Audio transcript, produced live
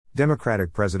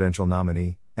Democratic presidential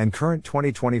nominee, and current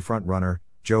 2020 frontrunner,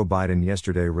 Joe Biden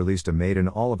yesterday released a Made in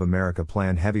All of America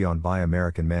plan heavy on Buy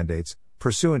American mandates,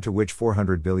 pursuant to which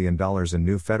 $400 billion in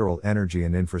new federal energy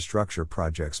and infrastructure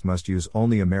projects must use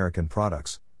only American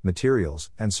products,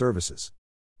 materials, and services.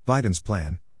 Biden's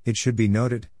plan, it should be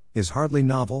noted, is hardly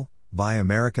novel. Buy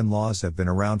American laws have been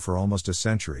around for almost a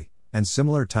century, and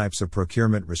similar types of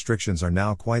procurement restrictions are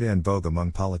now quite en vogue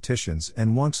among politicians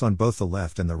and wonks on both the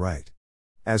left and the right.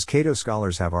 As Cato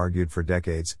scholars have argued for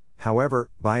decades, however,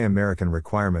 Buy American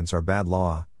requirements are bad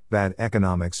law, bad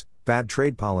economics, bad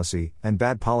trade policy, and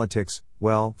bad politics,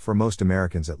 well, for most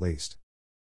Americans at least.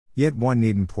 Yet one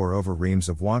needn't pore over reams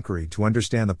of wonkery to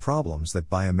understand the problems that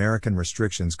Buy American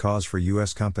restrictions cause for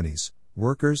U.S. companies,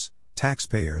 workers,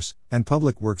 taxpayers, and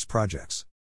public works projects.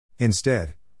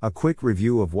 Instead, a quick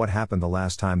review of what happened the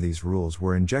last time these rules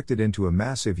were injected into a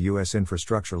massive U.S.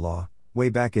 infrastructure law, way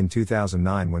back in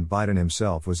 2009 when Biden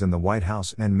himself was in the White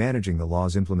House and managing the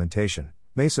law's implementation,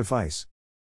 may suffice.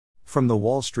 From the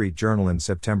Wall Street Journal in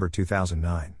September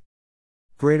 2009.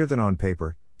 Greater than on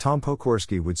paper, Tom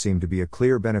Pokorsky would seem to be a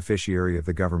clear beneficiary of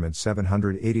the government's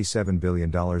 $787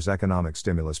 billion economic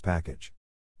stimulus package.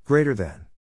 Greater than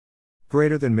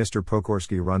Mr.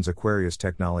 Pokorsky runs Aquarius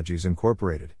Technologies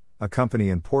Incorporated, a company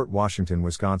in Port Washington,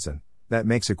 Wisconsin, that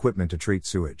makes equipment to treat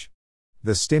sewage.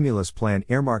 The stimulus plan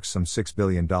earmarks some $6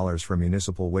 billion for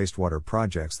municipal wastewater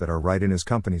projects that are right in his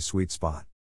company's sweet spot.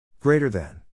 Greater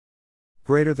than,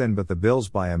 but the bill's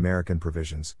Buy American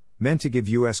provisions, meant to give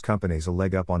U.S. companies a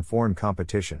leg up on foreign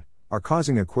competition, are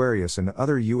causing Aquarius and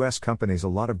other U.S. companies a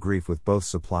lot of grief with both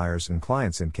suppliers and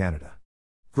clients in Canada.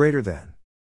 Greater than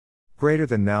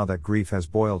now that grief has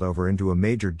boiled over into a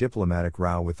major diplomatic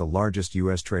row with the largest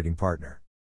U.S. trading partner.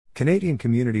 Canadian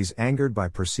communities angered by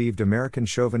perceived American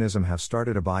chauvinism have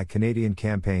started a Buy Canadian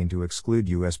campaign to exclude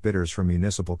U.S. bidders from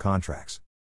municipal contracts.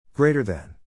 Greater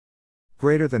than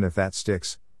if that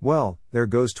sticks, well, there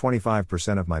goes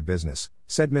 25% of my business,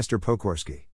 said Mr.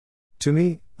 Pokorsky. To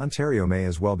me, Ontario may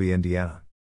as well be Indiana.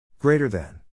 Greater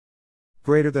than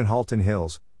Halton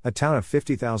Hills, a town of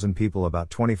 50,000 people about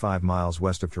 25 miles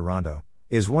west of Toronto,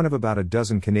 is one of about a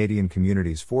dozen Canadian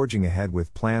communities forging ahead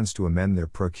with plans to amend their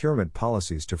procurement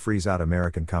policies to freeze out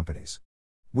American companies.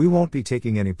 We won't be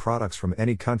taking any products from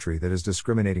any country that is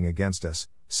discriminating against us,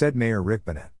 said Mayor Rick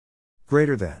Bennett.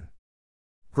 Greater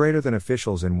than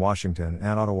officials in Washington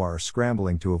and Ottawa are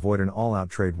scrambling to avoid an all-out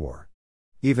trade war.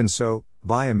 Even so,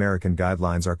 Buy American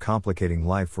guidelines are complicating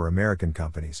life for American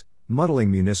companies,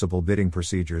 muddling municipal bidding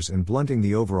procedures and blunting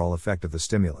the overall effect of the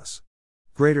stimulus.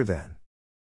 Greater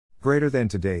than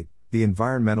to date, the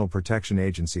Environmental Protection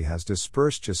Agency has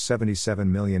dispersed just $77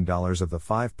 million of the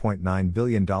 $5.9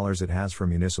 billion it has for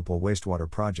municipal wastewater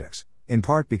projects, in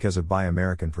part because of Buy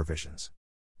American provisions.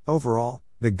 Overall,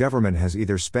 the government has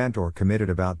either spent or committed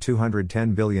about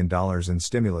 $210 billion in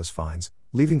stimulus fines,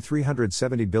 leaving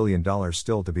 $370 billion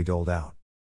still to be doled out.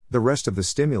 The rest of the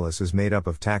stimulus is made up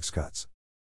of tax cuts.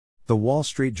 The Wall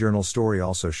Street Journal story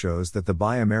also shows that the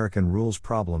Buy American rules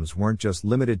problems weren't just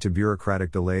limited to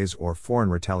bureaucratic delays or foreign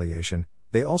retaliation,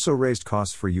 they also raised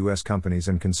costs for U.S. companies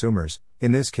and consumers,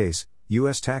 in this case,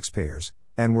 U.S. taxpayers,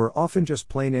 and were often just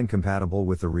plain incompatible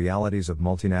with the realities of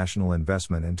multinational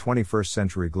investment and 21st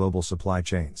century global supply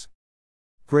chains.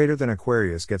 Greater than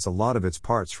Aquarius gets a lot of its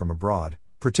parts from abroad,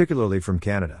 particularly from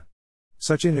Canada.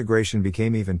 Such integration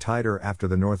became even tighter after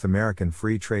the North American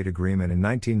Free Trade Agreement in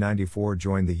 1994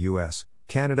 joined the U.S.,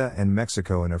 Canada and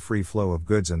Mexico in a free flow of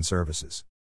goods and services.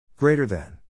 Greater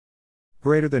than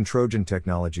Trojan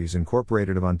Technologies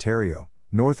Incorporated of Ontario,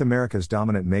 North America's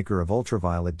dominant maker of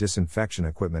ultraviolet disinfection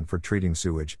equipment for treating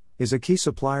sewage, is a key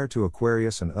supplier to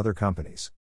Aquarius and other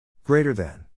companies. Greater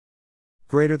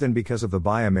than because of the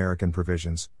Buy American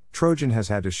provisions, Trojan has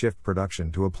had to shift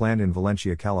production to a plant in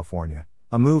Valencia, California,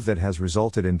 a move that has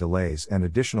resulted in delays and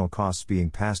additional costs being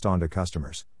passed on to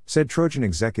customers, said Trojan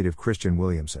executive Christian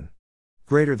Williamson.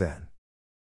 Greater than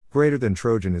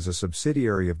Trojan is a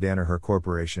subsidiary of Danaher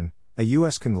Corporation, a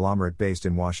U.S. conglomerate based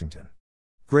in Washington.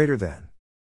 Greater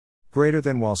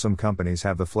than while some companies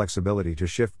have the flexibility to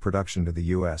shift production to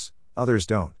the U.S., others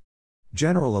don't.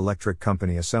 General Electric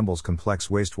Company assembles complex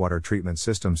wastewater treatment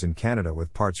systems in Canada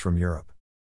with parts from Europe.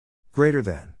 Greater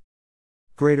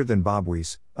than Bob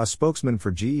Weiss, a spokesman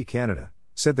for GE Canada,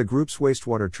 said the group's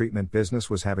wastewater treatment business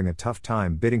was having a tough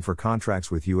time bidding for contracts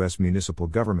with U.S. municipal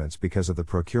governments because of the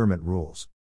procurement rules.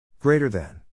 Greater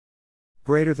than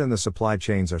the supply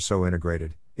chains are so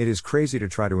integrated, it is crazy to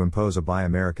try to impose a Buy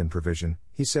American provision,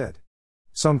 he said.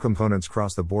 Some components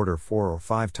cross the border 4 or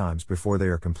 5 times before they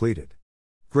are completed.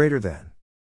 Greater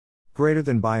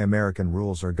than Buy American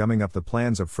rules are gumming up the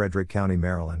plans of Frederick County,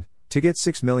 Maryland, to get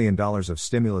 $6 million of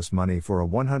stimulus money for a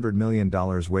 $100 million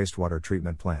wastewater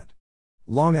treatment plant.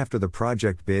 Long after the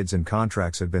project bids and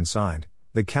contracts had been signed,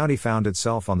 the county found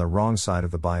itself on the wrong side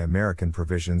of the Buy American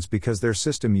provisions because their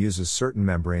system uses certain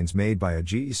membranes made by a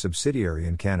GE subsidiary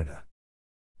in Canada.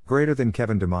 Greater than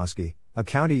Kevin Demoski, a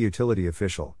county utility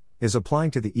official, is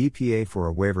applying to the EPA for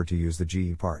a waiver to use the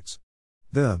GE parts.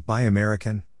 The Buy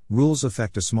American rules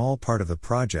affect a small part of the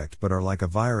project but are like a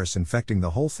virus infecting the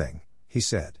whole thing, he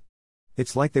said.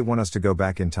 It's like they want us to go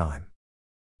back in time.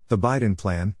 The Biden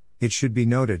plan, it should be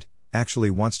noted,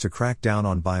 actually wants to crack down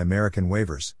on Buy American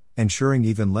waivers, ensuring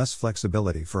even less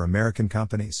flexibility for American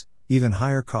companies, even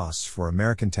higher costs for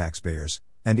American taxpayers,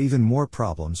 and even more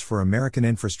problems for American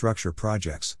infrastructure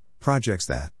projects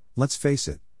that, let's face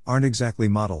it, aren't exactly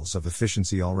models of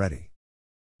efficiency already.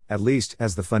 At least,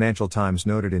 as the Financial Times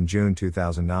noted in June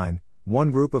 2009,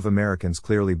 one group of Americans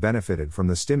clearly benefited from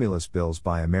the stimulus bill's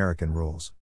Buy American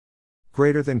rules.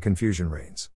 Greater than confusion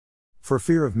reigns. For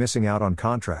fear of missing out on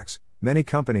contracts, many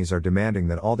companies are demanding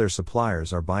that all their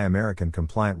suppliers are Buy American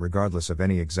compliant regardless of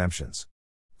any exemptions.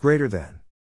 Greater than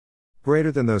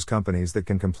those companies that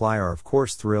can comply are of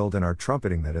course thrilled and are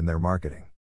trumpeting that in their marketing.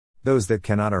 Those that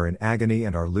cannot are in agony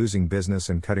and are losing business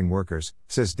and cutting workers,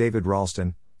 says David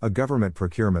Ralston, a government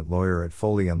procurement lawyer at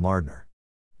Foley & Lardner.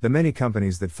 The many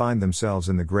companies that find themselves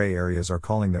in the gray areas are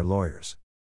calling their lawyers.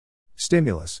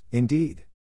 Stimulus, indeed.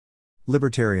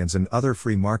 Libertarians and other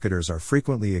free marketers are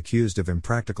frequently accused of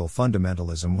impractical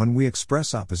fundamentalism when we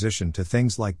express opposition to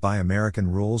things like Buy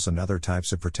American rules and other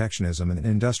types of protectionism in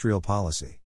industrial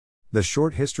policy. The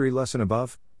short history lesson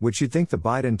above, which you'd think the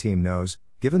Biden team knows,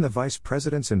 given the vice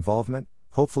president's involvement,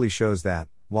 hopefully shows that,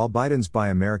 while Biden's Buy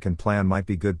American plan might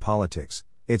be good politics,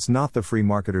 it's not the free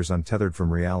marketers untethered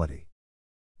from reality.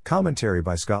 Commentary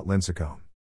by Scott Lincecum.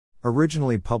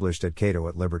 Originally published at Cato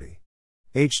at Liberty.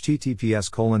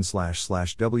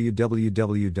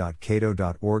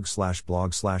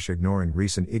 https://www.cato.org/blog/ignoring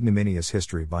recent ignominious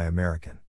history by American